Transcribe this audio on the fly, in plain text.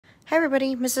Hi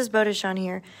everybody, Mrs. Bodishan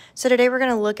here. So today we're going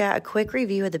to look at a quick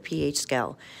review of the pH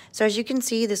scale. So as you can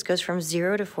see, this goes from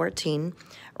 0 to 14.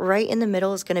 Right in the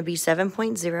middle is going to be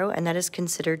 7.0, and that is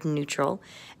considered neutral.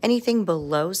 Anything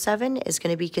below 7 is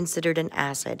going to be considered an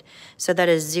acid. So that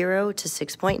is 0 to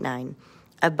 6.9.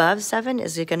 Above 7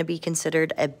 is going to be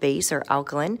considered a base or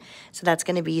alkaline, so that's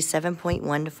going to be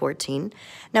 7.1 to 14.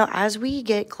 Now, as we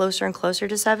get closer and closer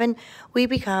to 7, we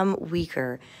become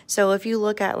weaker. So if you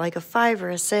look at like a 5 or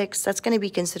a 6, that's going to be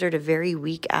considered a very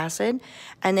weak acid.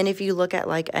 And then if you look at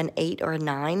like an 8 or a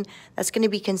 9, that's going to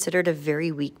be considered a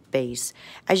very weak base.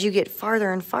 As you get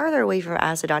farther and farther away from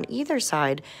acid on either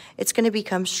side, it's going to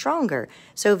become stronger.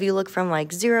 So if you look from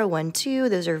like 0, 1, 2,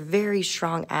 those are very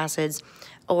strong acids,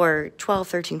 or 12,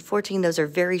 13, 14, those are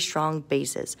very strong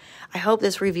bases. I hope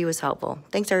this review was helpful.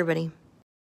 Thanks, everybody.